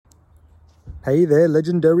Hey there,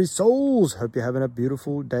 legendary souls. Hope you're having a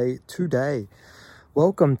beautiful day today.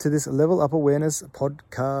 Welcome to this Level Up Awareness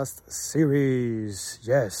podcast series.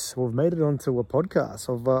 Yes, we've made it onto a podcast.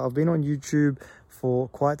 I've been on YouTube for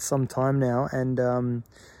quite some time now and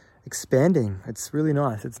expanding. It's really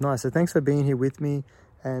nice. It's nice. So thanks for being here with me.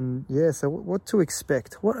 And yeah, so what to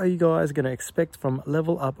expect? What are you guys going to expect from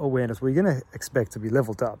Level Up Awareness? We're going to expect to be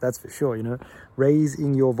leveled up, that's for sure.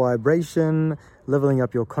 Raising your vibration, leveling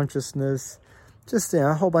up your consciousness. Just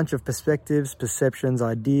a whole bunch of perspectives, perceptions,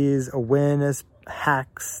 ideas, awareness,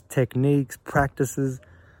 hacks, techniques, practices,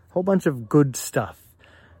 a whole bunch of good stuff,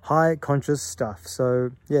 high conscious stuff. So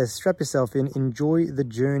yeah, strap yourself in, enjoy the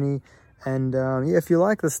journey. And if you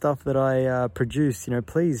like the stuff that I produce,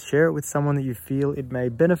 please share it with someone that you feel it may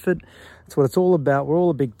benefit. That's what it's all about. We're all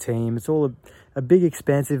a big team. It's all a big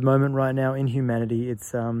expansive moment right now in humanity.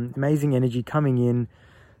 It's amazing energy coming in.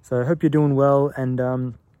 So I hope you're doing well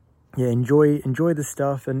and enjoy the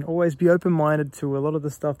stuff, and always be open-minded to a lot of the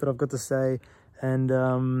stuff that I've got to say.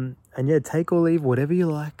 And take or leave whatever you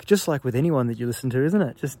like, just like with anyone that you listen to, isn't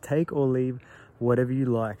it? Just take or leave whatever you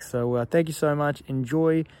like. So thank you so much.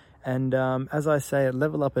 Enjoy. And as I say,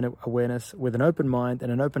 level up in awareness with an open mind and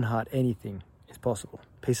an open heart. Anything is possible.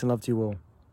 Peace and love to you all.